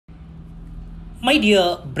My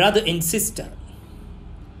dear brother and sister,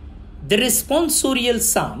 the responsorial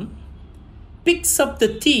psalm picks up the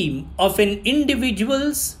theme of an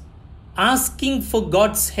individual's asking for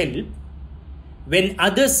God's help when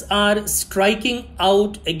others are striking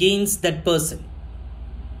out against that person.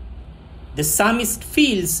 The psalmist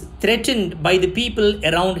feels threatened by the people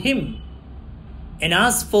around him and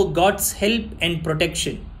asks for God's help and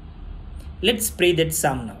protection. Let's pray that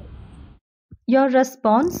psalm now. Your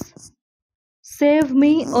response: Save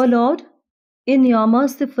me, O Lord, in your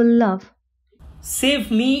merciful love. Save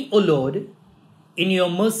me, O Lord, in your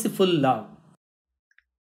merciful love.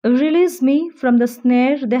 Release me from the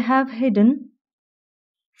snare they have hidden,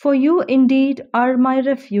 for you indeed are my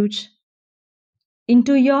refuge.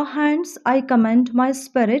 Into your hands I commend my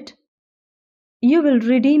spirit. You will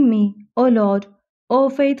redeem me, O Lord, O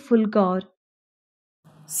faithful God.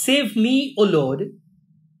 Save me, O Lord,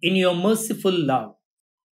 in your merciful love.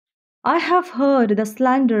 I have heard the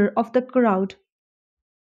slander of the crowd,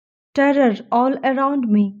 terror all around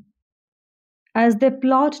me, as they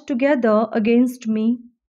plot together against me,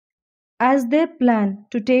 as they plan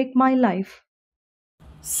to take my life.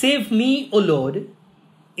 Save me, O Lord,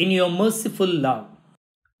 in your merciful love.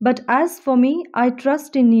 But as for me, I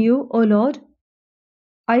trust in you, O Lord.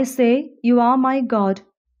 I say, you are my God.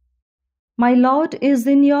 My Lord is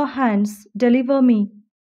in your hands. Deliver me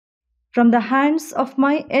from the hands of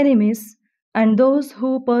my enemies and those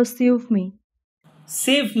who pursue me.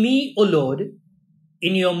 Save me, O Lord,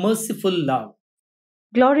 in your merciful love.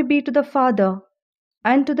 Glory be to the Father,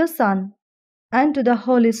 and to the Son, and to the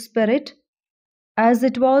Holy Spirit, as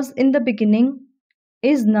it was in the beginning,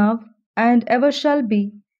 is now, and ever shall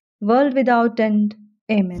be, world without end.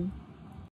 Amen.